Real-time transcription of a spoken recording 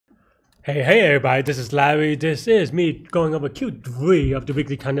Hey everybody, this is Larry. This is me going over Q3 of the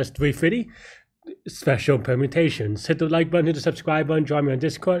weekly contest 350 special permutations. Hit the like button, hit the subscribe button, join me on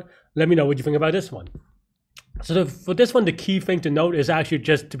Discord. Let me know what you think about this one. So for this one, the key thing to note is actually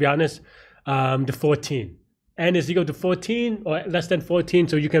just, to be honest, the 14. N is equal to 14 or less than 14,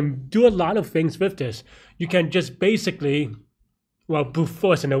 so you can do a lot of things with this. You can just basically, well, brute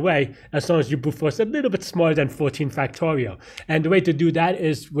force in a way, as long as you brute force a little bit smaller than 14 factorial. And the way to do that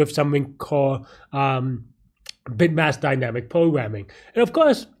is with something called bitmask dynamic programming. And of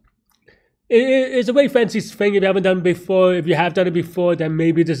course, it's a very fancy thing if you haven't done it before. If you have done it before, then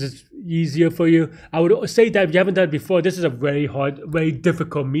maybe this is easier for you. I would say that if you haven't done it before, this is a very hard, very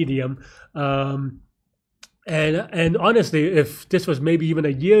difficult medium. And honestly, if this was maybe even a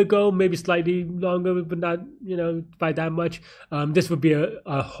year ago, maybe slightly longer, but not, by that much, this would be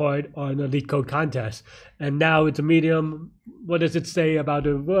a hard on a Leetcode contest. And now it's a medium. What does it say about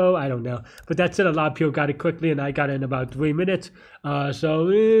it? Well, I don't know. But that's it. A lot of people got it quickly, and I got it in about 3 minutes. So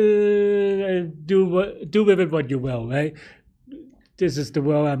do with it what you will, right? This is the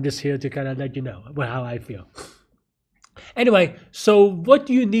world. I'm just here to kind of let you know how I feel. Anyway, so what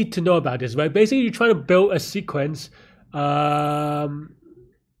do you need to know about this, right? Basically, you're trying to build a sequence, and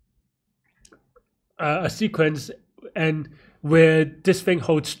where this thing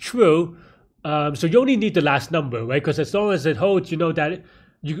holds true. So you only need the last number, right? Because as long as it holds, you know that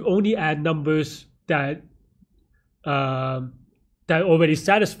you only add numbers that already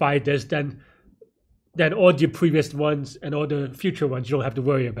satisfy this, then all the previous ones and all the future ones you don't have to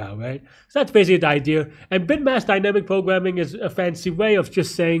worry about, right? So that's basically the idea. And bitmask dynamic programming is a fancy way of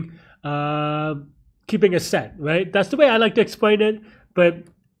just saying keeping a set, right? That's the way I like to explain it. But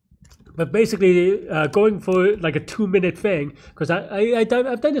basically going for like a 2-minute thing, because I've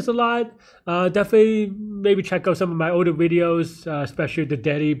done this a lot. Definitely maybe check out some of my older videos, especially the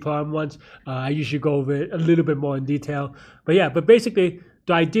Daddy problem ones. I usually go over it a little bit more in detail. But yeah, but basically,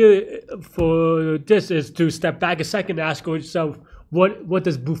 the idea for this is to step back a second and ask yourself, what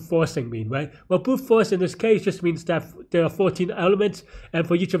does brute forcing mean, right? Well, brute force in this case just means that there are 14 elements, and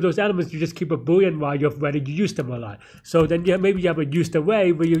for each of those elements, you just keep a boolean while you're ready to use them a lot. So then maybe you have a used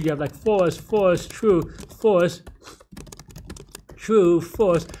array where you have like false, true, false,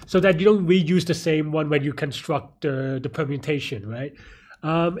 so that you don't reuse the same one when you construct the permutation, right?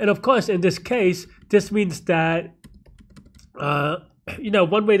 And of course, in this case, this means that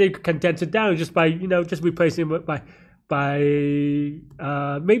one way they condense it down is just by, just replacing it by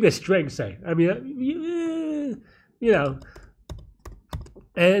maybe a string, say. I mean,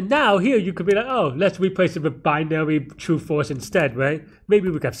 and now here you could be like, oh, let's replace it with binary true false instead, right? Maybe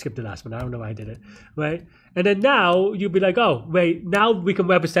we could have skipped the last one. I don't know why I did it, right? And then now you'll be like, oh, wait, now we can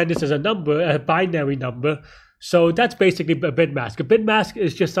represent this as a number, a binary number. So that's basically a bitmask. A bitmask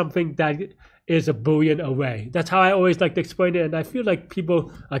is just something that is a Boolean array. That's how I always like to explain it, and I feel like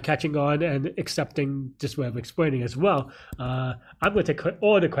people are catching on and accepting this way of explaining as well. I'm going to take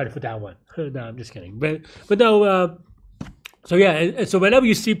all the credit for that one. No, I'm just kidding. But no, so yeah, and so whenever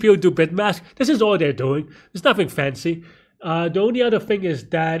you see people do bitmask, this is all they're doing. There's nothing fancy. The only other thing is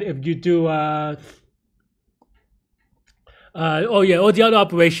that if you do, all the other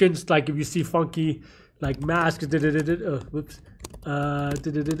operations, like if you see funky, like mask, or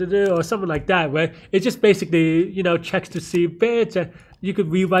something like that, right? It just basically, checks to see bits. And you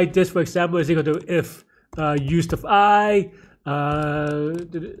could rewrite this, for example, is equal to if used of I.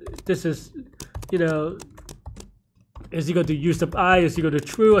 This is, is equal to used of I is equal to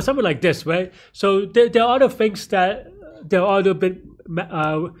true, or something like this, right? So there are other things there are other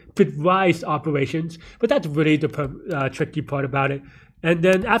bitwise operations, but that's really the tricky part about it. And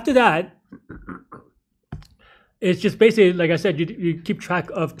then after that, it's just basically, like I said, you keep track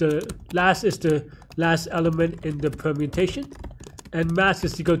of the last element in the permutation, and mask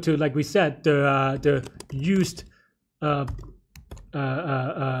is equal to, like we said, the used Boolean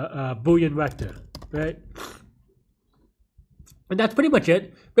vector, right? And that's pretty much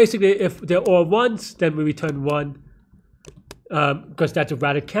it. Basically, if they're all ones, then we return 1, because that's a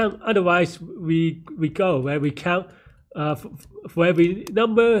valid count. Otherwise, we go, right? We count for every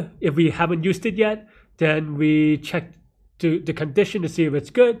number. If we haven't used it yet, then we check the condition to see if it's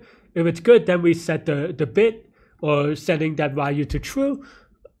good. If it's good, then we set the bit or setting that value to true,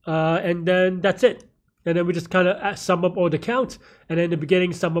 and then that's it. And then we just kind of sum up all the counts, and then in the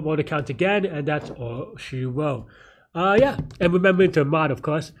beginning sum up all the counts again, and that's all she wrote. Yeah, and remember to mod, of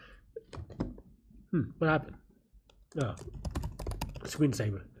course. What happened? Oh,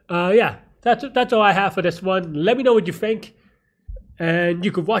 screensaver. Yeah, that's all I have for this one. Let me know what you think, and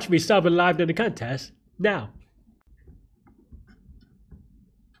you can watch me solve it live in the contest now.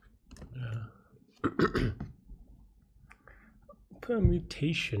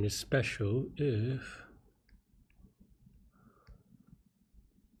 Permutation is special if...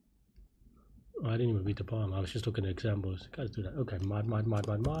 Oh, I didn't even read the poem. I was just looking at examples. Guys do that. Okay, mod.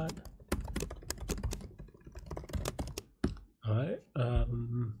 Alright,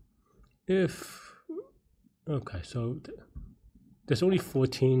 if... Okay, so there's only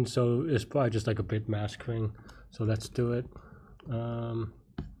 14, so it's probably just like a bit masking. So let's do it.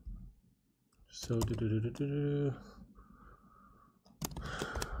 So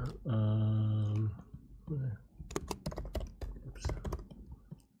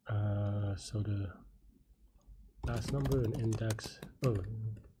so the last number and index,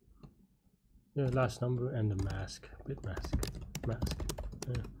 last number and the mask, bit mask.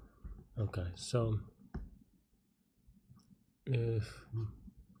 Yeah. Okay, so if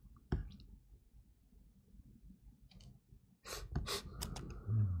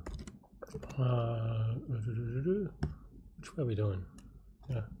which way are we doing?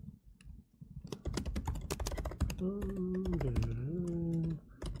 Yeah.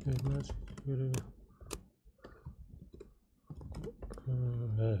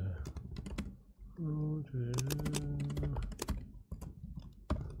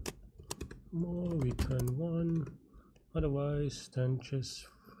 More return 1, otherwise then just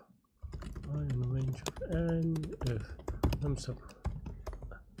find the range of n if num sub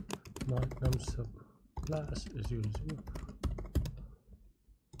class is 0, 0.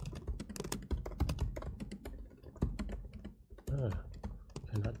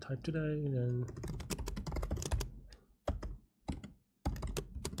 Cannot type today, then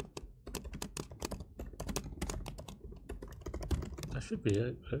that should be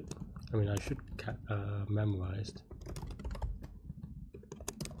it. But, I mean, I should memorized.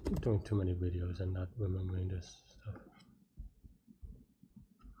 I'm doing too many videos and not remembering this stuff.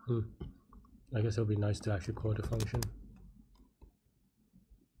 I guess it'll be nice to actually call the function.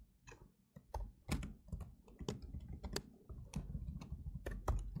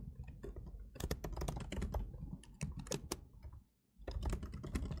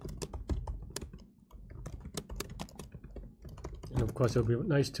 And of course, it'll be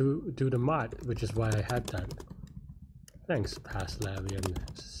nice to do the mod, which is why I had that. Thanks, Past Larry and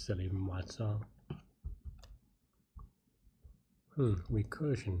silly mod song.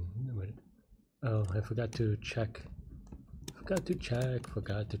 Recursion. Oh, I forgot to check. Forgot to check.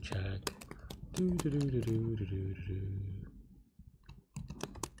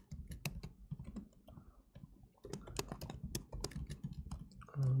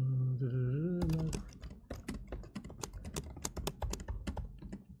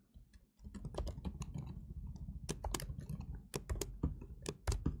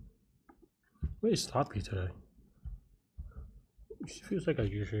 Very sloppy today. It feels like I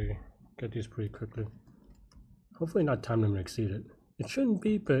usually get these pretty quickly. Hopefully not time limit exceeded. It shouldn't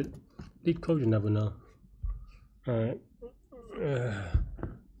be, but Leetcode, you never know. Alright.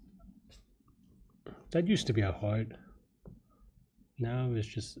 That used to be a hard. Now it's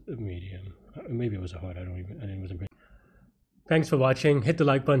just a medium. Maybe it was a hard. I didn't wasn't. Thanks for watching. Hit the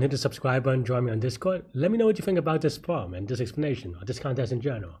like button, hit the subscribe button, join me on Discord. Let me know what you think about this problem and this explanation or this contest in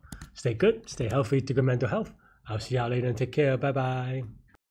general. Stay good, stay healthy, to good mental health. I'll see y'all later and take care. Bye bye.